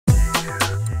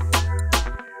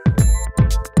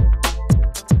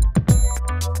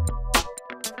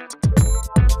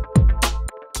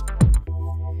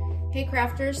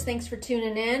Crafters, thanks for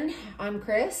tuning in. I'm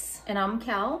Chris. And I'm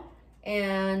Cal.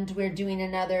 And we're doing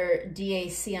another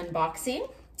DAC unboxing.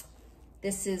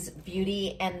 This is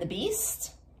Beauty and the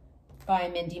Beast by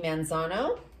Mandie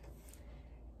Manzano.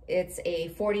 It's a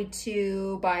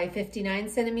 42 by 59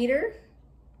 centimeter.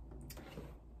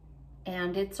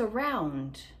 And it's a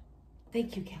round.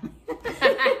 Thank you, Cal.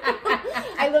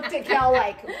 I looked at Cal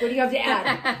like, what do you have to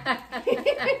add?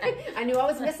 I knew I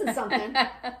was missing something.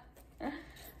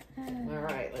 All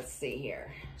right, let's see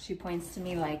here. She points to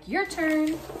me like, your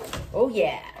turn. Oh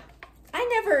yeah. I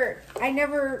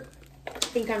never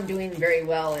think I'm doing very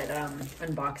well at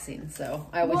unboxing, so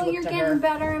I always look to her. Well, you're getting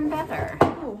better and better.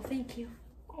 Oh, thank you.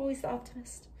 Always the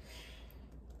optimist.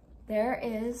 There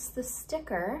is the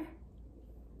sticker.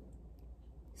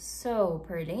 So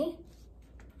pretty.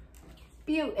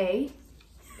 Beauty.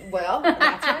 Well,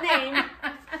 that's her name.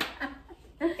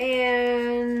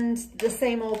 And the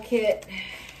same old kit.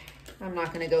 I'm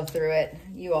not going to go through it.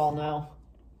 You all know.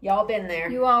 Y'all been there.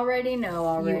 You already know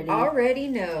already. You already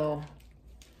know.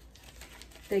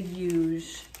 The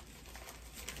huge.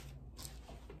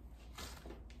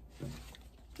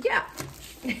 Yeah.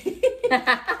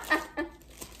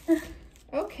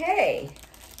 Okay.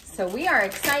 So we are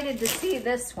excited to see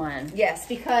this one. Yes,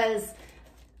 because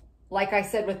like I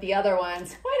said with the other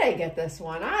ones, why did I get this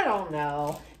one? I don't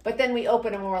know. But then we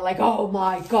open them and we're like, oh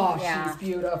my gosh, she's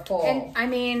beautiful. And I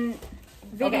mean,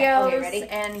 videos ready?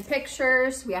 and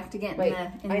pictures. We have to get Wait,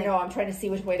 in the... I know, I'm trying to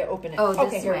see which way to open it. Oh, this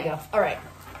okay, here way. we go. All right.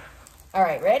 All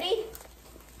right, ready?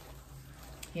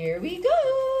 Here we go.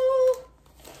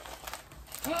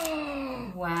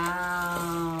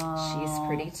 Wow. She's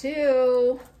pretty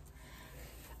too.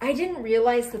 I didn't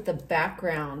realize that the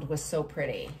background was so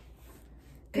pretty.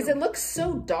 Because it looks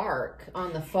so dark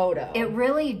on the photo. It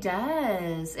really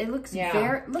does. It looks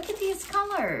very, look at these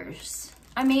colors.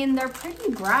 I mean, they're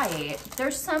pretty bright.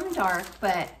 There's some dark,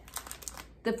 but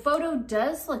the photo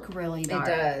does look really dark.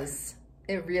 It does.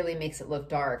 It really makes it look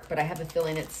dark, but I have a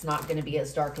feeling it's not going to be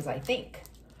as dark as I think.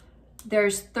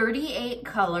 There's 38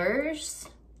 colors.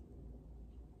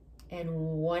 And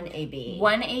one AB.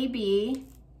 One AB.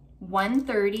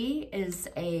 130 is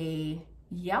a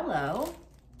yellow.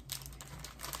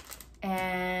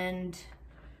 And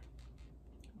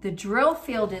the drill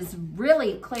field is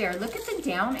really clear. Look at the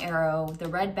down arrow, the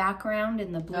red background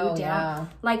and the blue down. Yeah.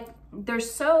 Like, they're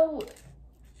so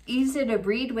easy to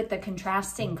read with the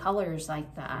contrasting colors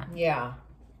like that. Yeah.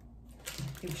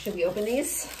 Should we open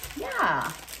these?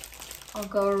 Yeah. I'll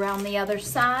go around the other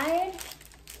side.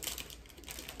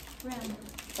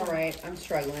 All right, I'm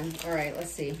struggling. All right,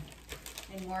 let's see.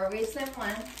 In more ways than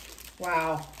one.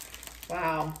 Wow.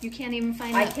 Wow. You can't even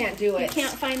find I can't do it. You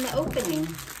can't find the opening.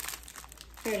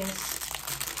 There it is.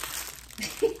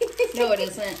 No, it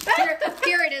isn't.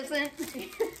 Here it isn't.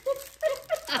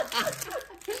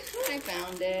 I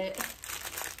found it.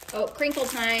 Oh, crinkle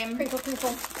time. Crinkle,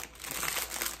 crinkle.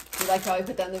 You like how I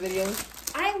put that in the video?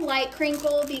 I like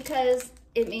crinkle because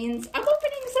it means I'm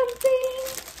opening something.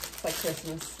 It's like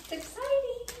Christmas. It's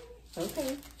exciting.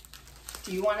 Okay.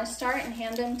 Do you want to start and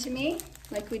hand them to me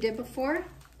like we did before?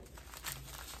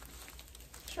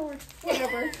 Sure.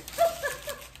 Whatever.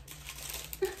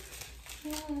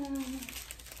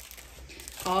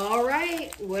 All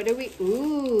right, what do we,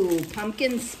 ooh,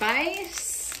 pumpkin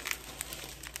spice.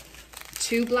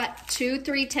 Two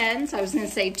 310s. I was gonna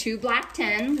say 2 black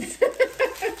 10s.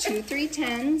 2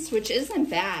 310s, which isn't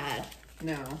bad.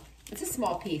 No, it's a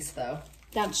small piece though.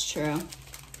 That's true.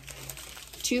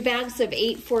 2 bags of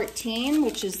 814,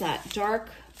 which is that dark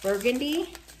burgundy.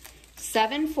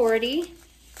 740,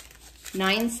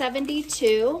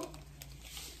 972,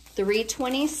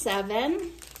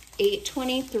 327,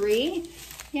 823.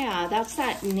 Yeah, that's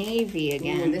that navy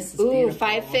again. Ooh, this is beautiful.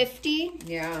 550.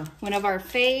 Yeah. One of our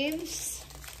faves.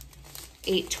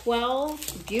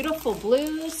 812. Beautiful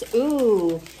blues.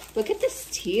 Ooh, look at this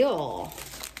teal.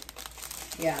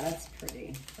 Yeah, that's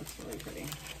pretty. That's really pretty.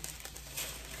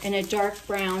 And a dark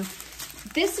brown.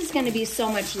 This is going to be so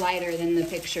much lighter than the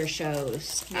picture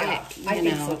shows. Yeah, I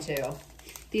think so too.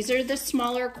 These are the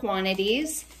smaller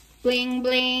quantities. Bling,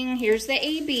 bling. Here's the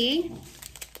AB.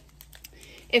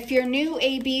 If you're new,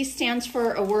 AB stands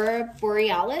for Aurora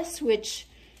Borealis, which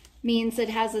means it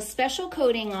has a special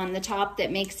coating on the top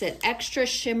that makes it extra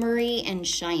shimmery and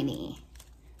shiny.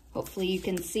 Hopefully you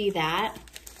can see that.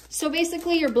 So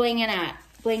basically you're blinging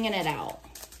it out.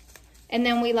 And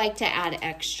then we like to add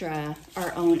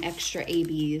our own extra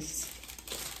ABs.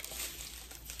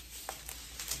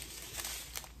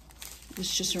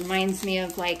 This just reminds me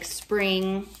of like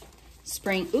spring,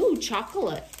 ooh,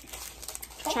 chocolate.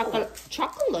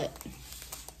 Chocolate.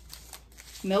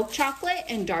 Milk chocolate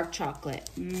and dark chocolate.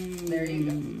 There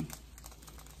you go.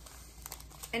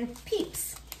 And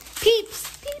peeps.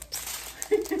 Peeps, peeps.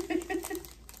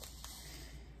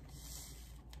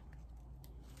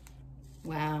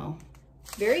 Wow.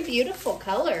 Very beautiful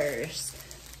colors.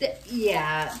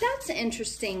 Yeah, that's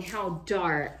interesting how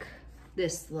dark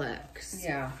this looks.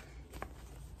 Yeah.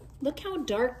 Look how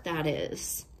dark that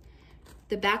is.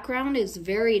 The background is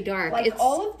very dark. Like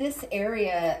all of this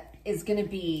area is going to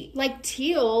be like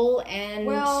teal and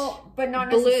but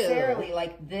not blue. Necessarily.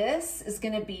 Like this is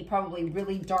going to be probably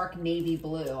really dark navy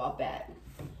blue, I'll bet.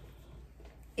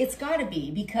 It's got to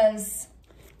be because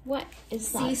what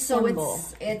is that see, symbol?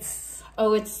 So it's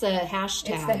oh, it's the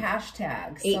hashtag. It's the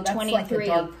hashtag. So 823. that's like the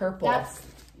dark purple. That's,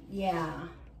 yeah.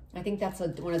 I think that's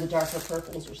one of the darker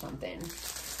purples or something.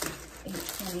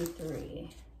 823.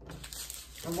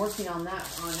 I'm working on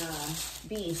that on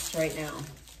Beast right now.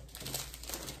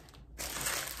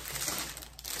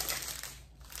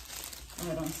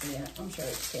 Oh, I don't see it. I'm sure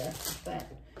it's here, but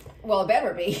well, it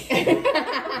better be.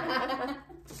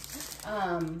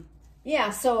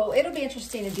 Yeah, so it'll be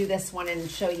interesting to do this one and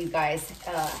show you guys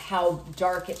how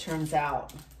dark it turns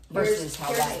out versus how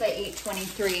light. Here's the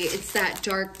 823. It's that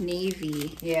dark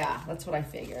navy. Yeah, that's what I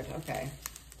figured. Okay.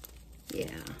 Yeah.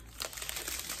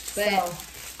 But so,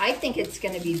 I think it's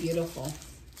going to be beautiful.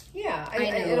 Yeah, I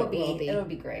know it'll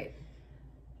be great.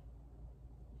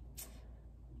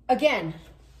 Again,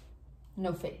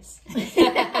 no face.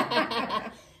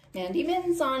 Mandie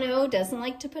Manzano doesn't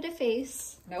like to put a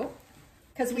face. Nope.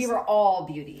 Because we were all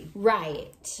beauty.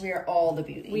 Right. We are all the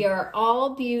beauty. We are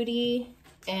all beauty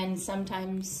and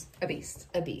sometimes a beast.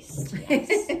 A beast,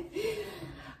 yes.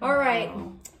 All right.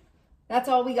 That's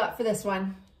all we got for this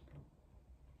one.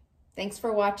 Thanks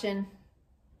for watching.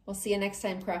 We'll see you next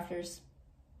time, crafters.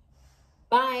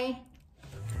 Bye.